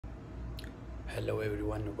Hello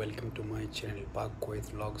everyone, welcome to my channel Park Kuwait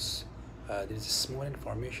Vlogs. There is small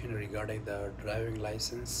information regarding the driving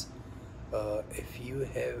license. If you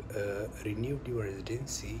have renewed your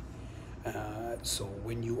residency, so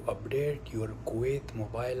when you update your Kuwait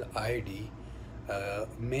mobile ID,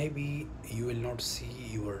 maybe you will not see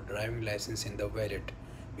your driving license in the wallet,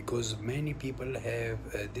 because many people have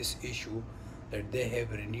this issue that they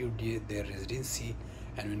have renewed their residency,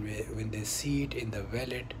 and when they see it in the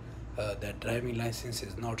wallet, the driving license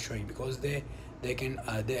is not showing, because they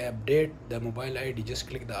update the mobile ID. Just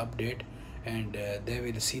click the update and they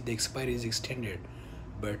will see the expiry is extended.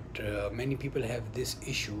 But many people have this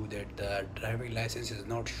issue that the driving license is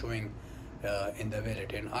not showing in the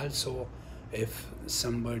wallet. And also, if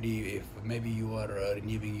maybe you are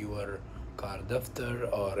renewing your car daftar,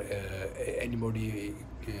 or anybody,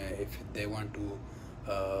 if they want to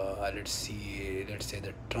let's say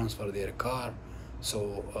that transfer their car,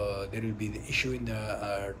 so there will be the issue in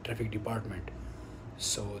the traffic department.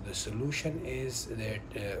 So the solution is that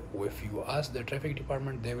if you ask the traffic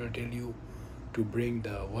department, they will tell you to bring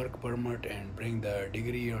the work permit and bring the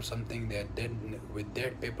degree or something, that then with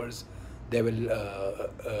that papers they will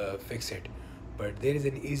fix it. But there is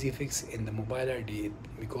an easy fix in the mobile ID,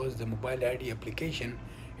 because the mobile ID application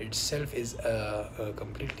itself is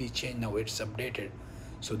completely changed now, it's updated.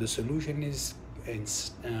 So the solution is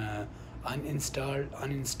uninstall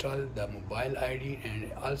the mobile ID,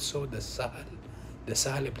 and also the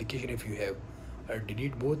Sahal application. If you have,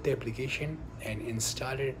 delete both the application and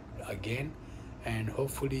install it again, and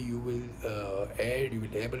hopefully you will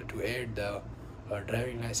be able to add the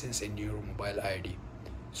driving license in your mobile ID.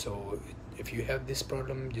 So if you have this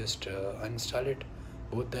problem, just uninstall it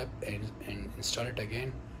both app and install it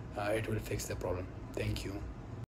again. It will fix the problem. Thank you.